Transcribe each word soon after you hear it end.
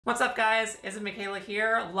What's up, guys? Isn't Michaela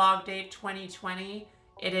here? Log date 2020.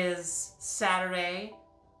 It is Saturday,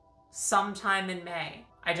 sometime in May.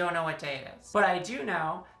 I don't know what day it is, but I do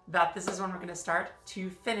know that this is when we're going to start to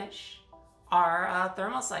finish our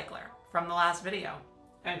thermocycler from the last video.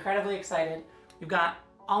 I'm incredibly excited. We've got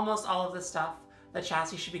almost all of this stuff. The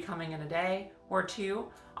chassis should be coming in a day or two,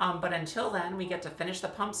 but until then, we get to finish the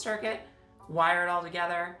pump circuit, wire it all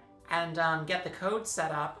together, and get the code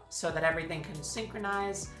set up so that everything can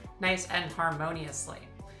synchronize nice and harmoniously.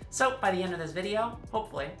 So by the end of this video,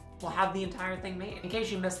 hopefully, we'll have the entire thing made. In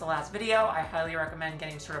case you missed the last video, I highly recommend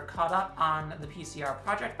getting sort of caught up on the PCR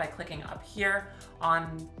project by clicking up here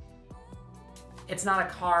on, it's not a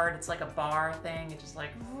card, it's like a bar thing. It's just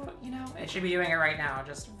like, you know, it should be doing it right now.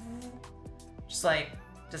 Just like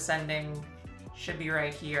descending, should be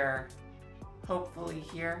right here, hopefully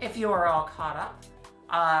here. If you are all caught up,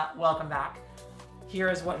 welcome back. Here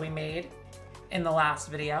is what we made in the last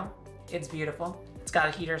video. It's beautiful. It's got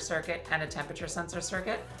a heater circuit and a temperature sensor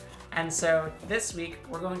circuit. And so this week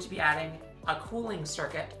we're going to be adding a cooling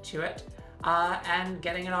circuit to it and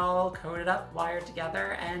getting it all coded up, wired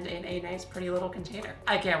together, and in a nice pretty little container.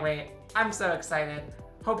 I can't wait. I'm so excited.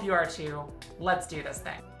 Hope you are too. Let's do this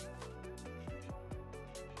thing.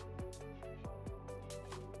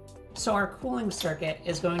 So our cooling circuit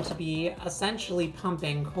is going to be essentially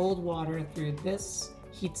pumping cold water through this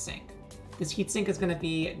heatsink. This heatsink is going to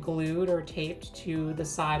be glued or taped to the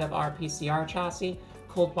side of our PCR chassis.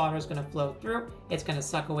 Cold water is going to flow through. It's going to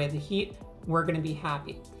suck away the heat. We're going to be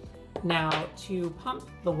happy. Now, to pump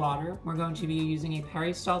the water, we're going to be using a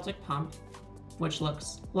peristaltic pump, which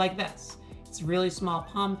looks like this. It's a really small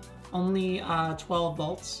pump, only 12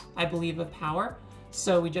 volts, I believe, of power.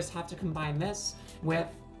 So we just have to combine this with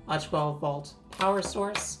a 12-volt power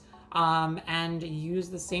source and use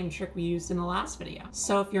the same trick we used in the last video.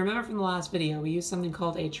 So if you remember from the last video, we used something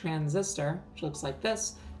called a transistor, which looks like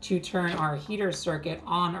this, to turn our heater circuit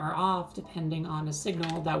on or off depending on a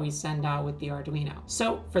signal that we send out with the Arduino.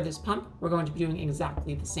 So for this pump, we're going to be doing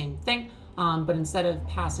exactly the same thing, but instead of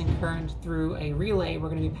passing current through a relay, we're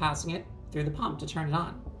going to be passing it through the pump to turn it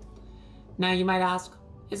on. Now you might ask,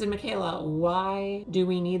 Michaela, why do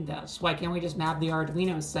we need this? Why can't we just have the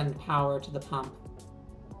Arduino send power to the pump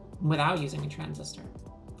without using a transistor?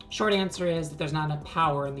 Short answer is that there's not enough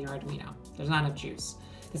power in the Arduino. There's not enough juice.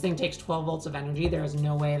 This thing takes 12 volts of energy. There is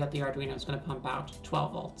no way that the Arduino is going to pump out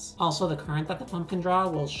 12 volts. Also, the current that the pump can draw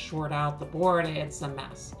will short out the board. It's a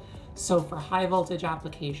mess. So for high voltage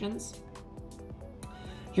applications,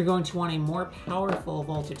 you're going to want a more powerful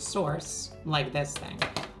voltage source like this thing.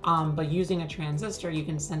 But using a transistor, you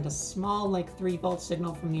can send a small, like 3-volt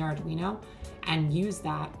signal from the Arduino and use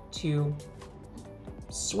that to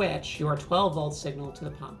switch your 12-volt signal to the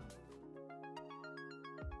pump.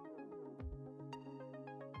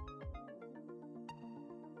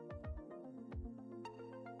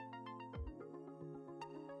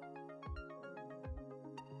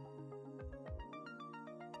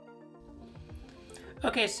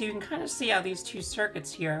 Okay, so you can kind of see how these two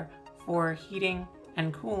circuits here for heating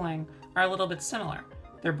and cooling are a little bit similar.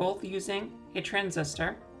 They're both using a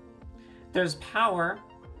transistor. There's power,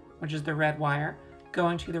 which is the red wire,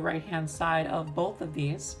 going to the right-hand side of both of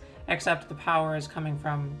these, except the power is coming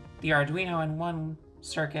from the Arduino in one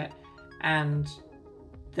circuit and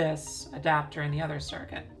this adapter in the other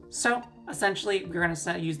circuit. So essentially, we're going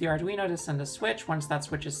to use the Arduino to send a switch. Once that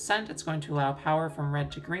switch is sent, it's going to allow power from red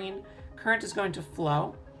to green. Current is going to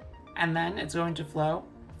flow, and then it's going to flow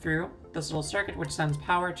through this little circuit, which sends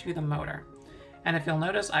power to the motor. And if you'll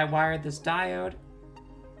notice, I wired this diode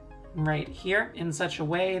right here in such a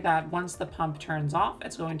way that once the pump turns off,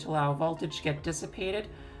 it's going to allow voltage to get dissipated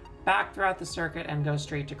back throughout the circuit and go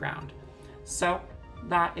straight to ground. So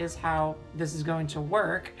that is how this is going to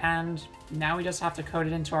work, and now we just have to code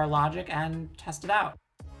it into our logic and test it out.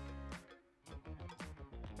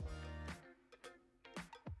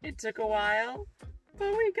 It took a while, but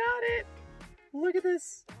we got it! Look at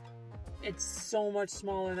this! It's so much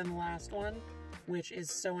smaller than the last one, which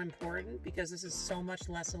is so important because this is so much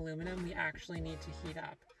less aluminum we actually need to heat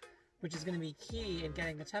up, which is going to be key in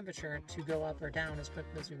getting the temperature to go up or down as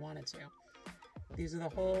quickly as we want it to. These are the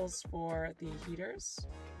holes for the heaters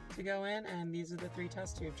to go in, and these are the 3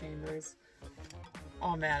 test tube chambers.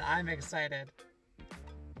 Oh man, I'm excited.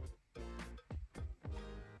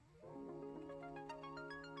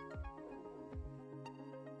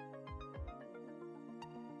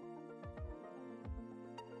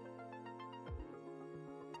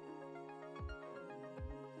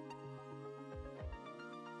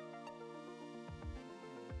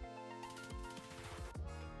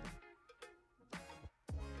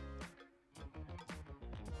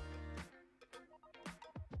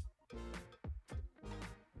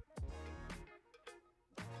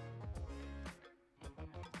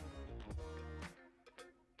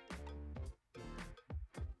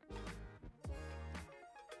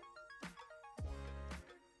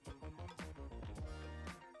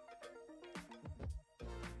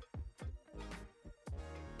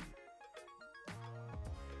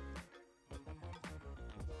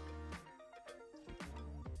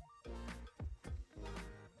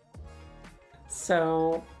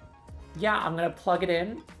 So yeah, I'm gonna plug it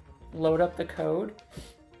in, load up the code,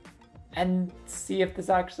 and see if this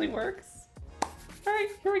actually works. All right,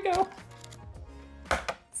 here we go.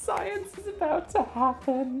 Science is about to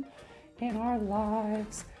happen in our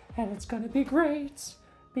lives, and it's gonna be great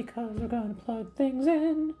because we're gonna plug things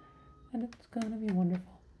in, and it's gonna be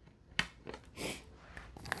wonderful.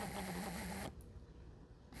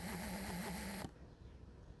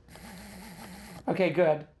 Okay,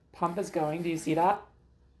 good. Pump is going. Do you see that?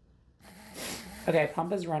 Okay,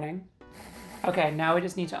 pump is running. Okay, now we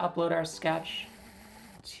just need to upload our sketch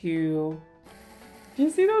to... Do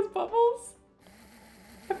you see those bubbles?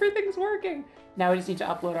 Everything's working. Now we just need to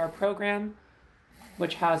upload our program,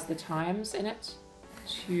 which has the times in it,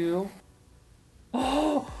 to...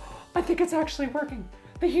 Oh, I think it's actually working.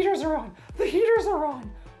 The heaters are on. The heaters are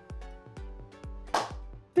on.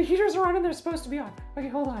 The heaters are on and they're supposed to be on. Okay,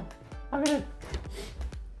 hold on. I'm gonna...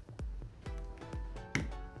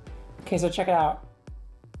 Okay, so check it out.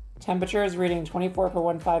 Temperature is reading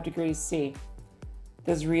 24.15 degrees C.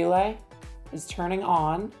 This relay is turning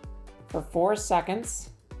on for 4 seconds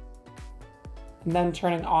and then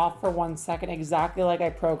turning off for 1 second, exactly like I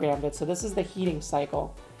programmed it. So this is the heating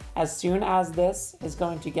cycle. As soon as this is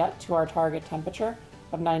going to get to our target temperature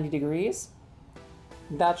of 90 degrees,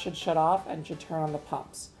 that should shut off and should turn on the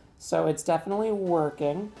pumps. So it's definitely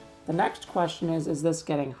working. The next question is this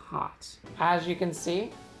getting hot? As you can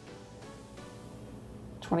see,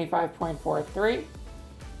 25.43,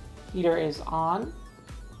 heater is on,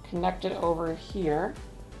 connected over here,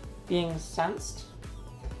 being sensed.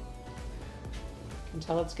 You can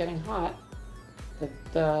tell it's getting hot.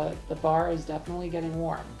 The bar is definitely getting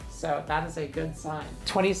warm, so that is a good sign.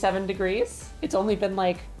 27 degrees, it's only been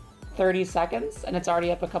like 30 seconds and it's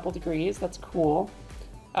already up a couple degrees. That's cool.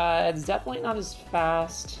 It's definitely not as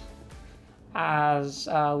fast as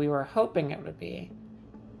we were hoping it would be,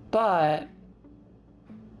 but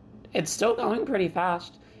it's still going pretty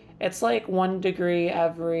fast. It's like 1 degree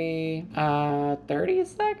every 30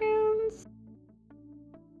 seconds.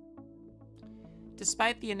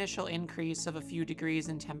 Despite the initial increase of a few degrees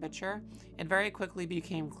in temperature, it very quickly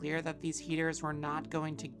became clear that these heaters were not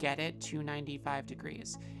going to get it to 95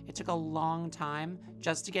 degrees. It took a long time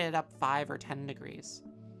just to get it up 5 or 10 degrees.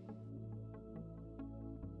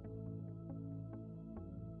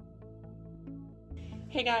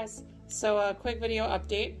 Hey guys, so a quick video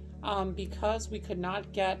update. Because we could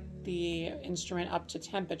not get the instrument up to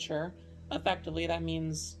temperature effectively, that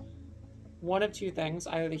means one of two things.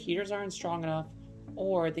 Either the heaters aren't strong enough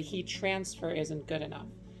or the heat transfer isn't good enough.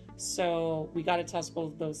 So we got to test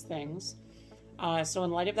both of those things. So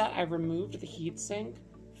in light of that, I removed the heatsink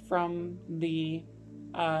from the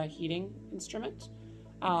heating instrument,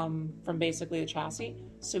 from basically the chassis,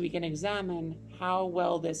 so we can examine how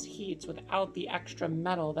well this heats without the extra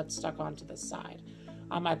metal that's stuck onto the side.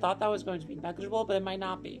 I thought that was going to be negligible, but it might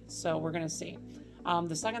not be, so we're gonna see.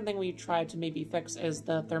 The second thing we tried to maybe fix is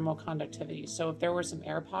the thermal conductivity. So if there were some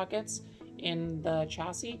air pockets in the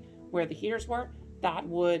chassis where the heaters were, that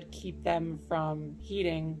would keep them from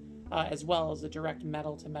heating as well as the direct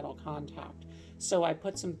metal-to-metal contact. So I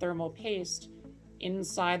put some thermal paste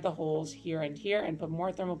inside the holes here and here, and put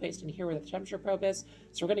more thermal paste in here where the temperature probe is.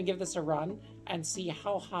 So we're gonna give this a run and see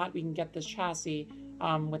how hot we can get this chassis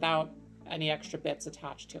without any extra bits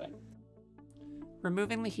attached to it.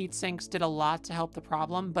 Removing the heat sinks did a lot to help the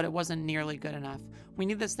problem, but it wasn't nearly good enough. We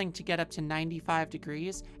need this thing to get up to 95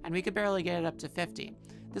 degrees, and we could barely get it up to 50.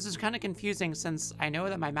 This is kind of confusing since I know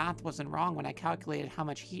that my math wasn't wrong when I calculated how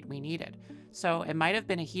much heat we needed. So it might have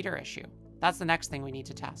been a heater issue. That's the next thing we need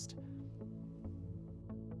to test.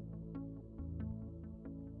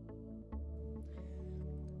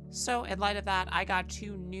 So in light of that, I got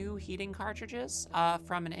 2 new heating cartridges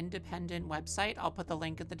from an independent website. I'll put the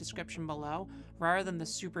link in the description below, rather than the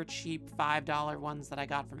super cheap $5 ones that I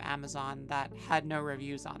got from Amazon that had no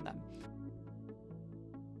reviews on them.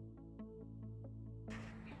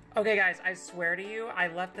 Okay guys, I swear to you, I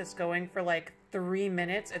left this going for like 3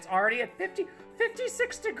 minutes. It's already at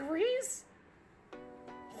 56 degrees?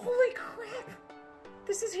 Holy crap!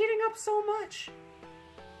 This is heating up so much.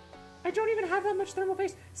 I don't even have that much thermal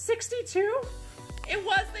paste. 62? It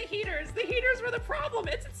was the heaters. The heaters were the problem.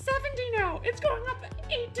 It's at 70 now. It's going up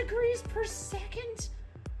 8 degrees per second.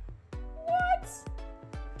 What?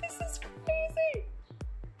 This is crazy.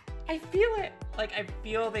 I feel it. Like, I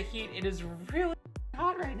feel the heat. It is really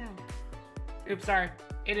hot right now. Oops, sorry.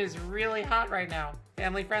 It is really hot right now.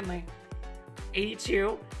 Family friendly.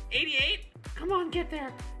 82. 88. Come on, get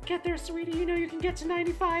there. Get there, sweetie. You know you can get to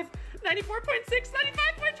 95. 94.6,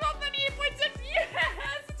 95.12, 98.6. Yes,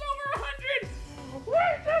 it's over 100. We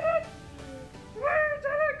did it.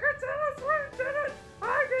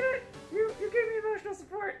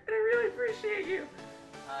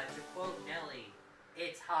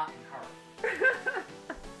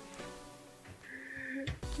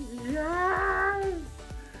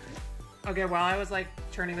 Okay, while I was like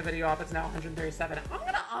turning the video off, it's now 137. I'm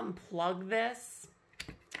gonna unplug this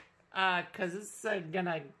because it's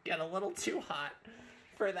gonna get a little too hot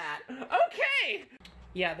for that. Okay!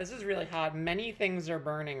 Yeah, this is really hot. Many things are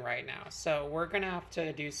burning right now, so we're gonna have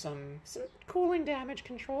to do some cooling damage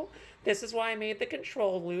control. This is why I made the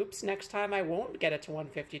control loops. Next time I won't get it to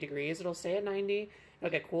 150 degrees. It'll stay at 90. It'll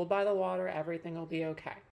get cooled by the water. Everything will be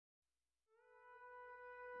okay.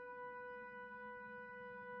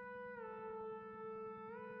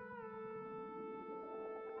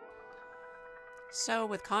 So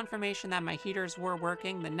with confirmation that my heaters were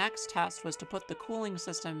working, the next test was to put the cooling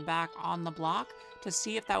system back on the block to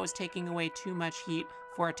see if that was taking away too much heat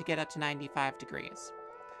for it to get up to 95 degrees.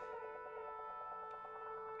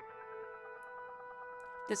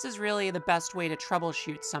 This is really the best way to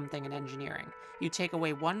troubleshoot something in engineering. You take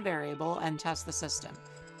away one variable and test the system.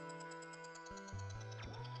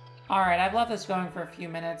 Alright, I've left this going for a few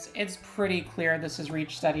minutes. It's pretty clear this has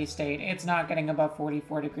reached steady state. It's not getting above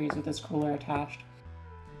 44 degrees with this cooler attached.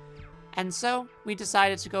 And so, we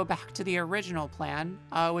decided to go back to the original plan,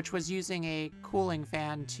 which was using a cooling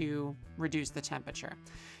fan to reduce the temperature.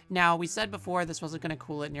 Now, we said before this wasn't going to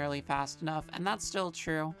cool it nearly fast enough, and that's still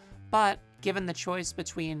true, but given the choice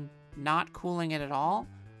between not cooling it at all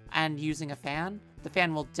and using a fan, the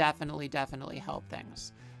fan will definitely help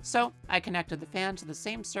things. So I connected the fan to the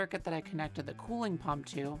same circuit that I connected the cooling pump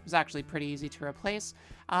to. It was actually pretty easy to replace,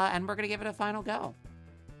 and we're gonna give it a final go.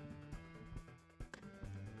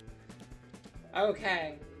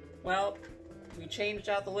 Okay, well, we changed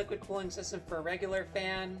out the liquid cooling system for a regular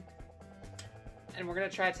fan, and we're gonna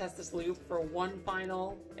try to test this loop for one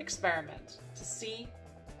final experiment to see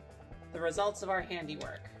the results of our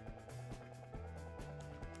handiwork.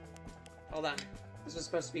 Hold on, this was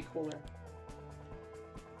supposed to be cooler.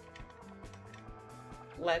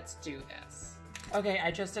 Let's do this. Okay,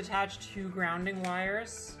 I just attached 2 grounding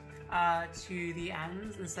wires to the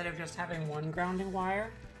ends instead of just having one grounding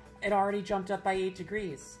wire. It already jumped up by 8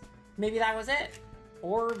 degrees. Maybe that was it.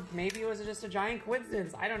 Or maybe it was just a giant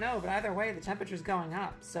coincidence. I don't know, but either way, the temperature's going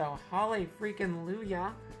up. So, holly freaking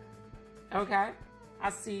Luya. Okay, I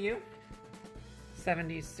see you.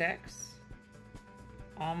 76.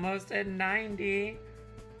 Almost at 90.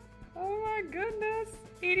 Oh my goodness.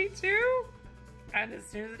 82. And as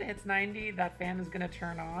soon as it hits 90, that fan is gonna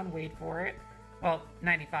turn on. Wait for it. Well,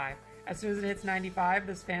 95. As soon as it hits 95,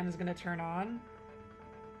 this fan is gonna turn on.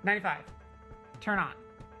 95. Turn on.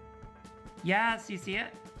 Yes, you see it?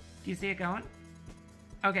 Do you see it going?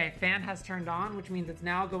 Okay, fan has turned on, which means it's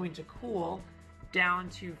now going to cool down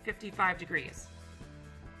to 55 degrees.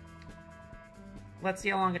 Let's see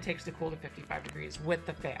how long it takes to cool to 55 degrees with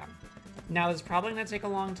the fan. Now, this is probably going to take a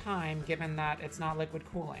long time, given that it's not liquid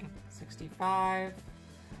cooling. 65.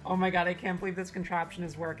 Oh my god, I can't believe this contraption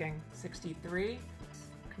is working. 63.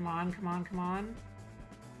 Come on, come on, come on.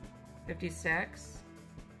 56.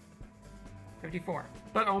 54.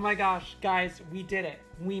 But oh my gosh, guys, we did it.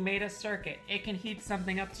 We made a circuit. It can heat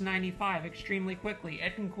something up to 95 extremely quickly.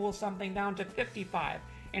 It can cool something down to 55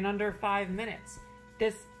 in under 5 minutes.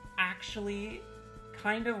 This actually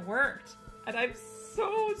kind of worked. And I'm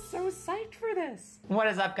so psyched for this. What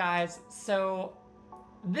is up, guys? So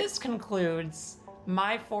this concludes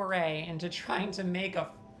my foray into trying to make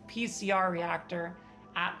a PCR reactor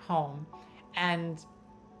at home. And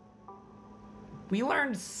we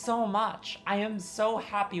learned so much. I am so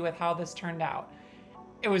happy with how this turned out.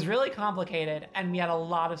 It was really complicated and we had a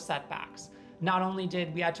lot of setbacks. Not only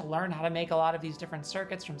did we had to learn how to make a lot of these different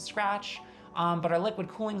circuits from scratch, but our liquid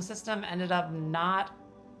cooling system ended up not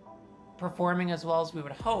performing as well as we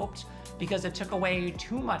would have hoped because it took away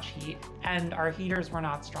too much heat and our heaters were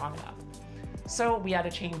not strong enough. So we had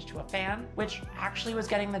to change to a fan, which actually was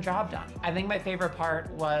getting the job done. I think my favorite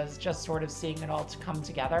part was just sort of seeing it all to come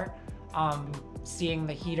together. Seeing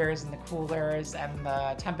the heaters and the coolers and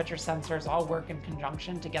the temperature sensors all work in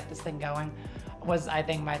conjunction to get this thing going was, I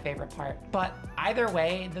think, my favorite part. But either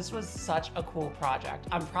way, this was such a cool project.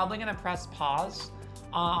 I'm probably gonna press pause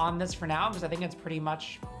on this for now because I think it's pretty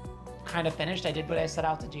much kind of finished. I did what I set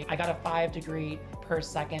out to do. I got a 5 degree per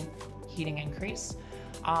second heating increase.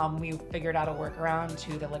 We figured out a workaround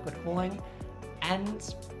to the liquid cooling,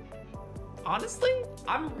 and honestly,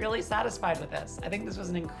 I'm really satisfied with this. I think this was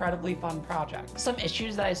an incredibly fun project. Some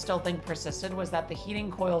issues that I still think persisted was that the heating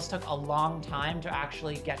coils took a long time to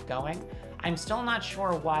actually get going. I'm still not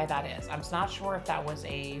sure why that is. I'm not sure if that was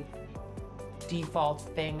a default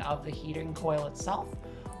thing of the heating coil itself,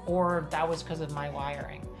 or if that was because of my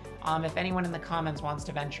wiring. If anyone in the comments wants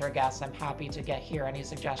to venture a guess, I'm happy to hear any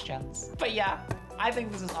suggestions. But yeah, I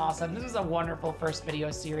think this is awesome. This is a wonderful first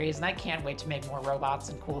video series, and I can't wait to make more robots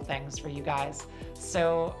and cool things for you guys.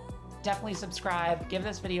 So definitely subscribe, give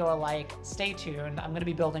this video a like, stay tuned. I'm gonna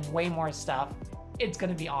be building way more stuff. It's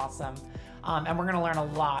gonna be awesome. And we're gonna learn a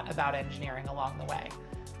lot about engineering along the way.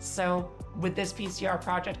 So with this PCR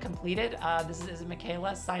project completed, this is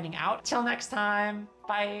Michaela signing out. Till next time,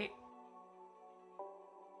 bye.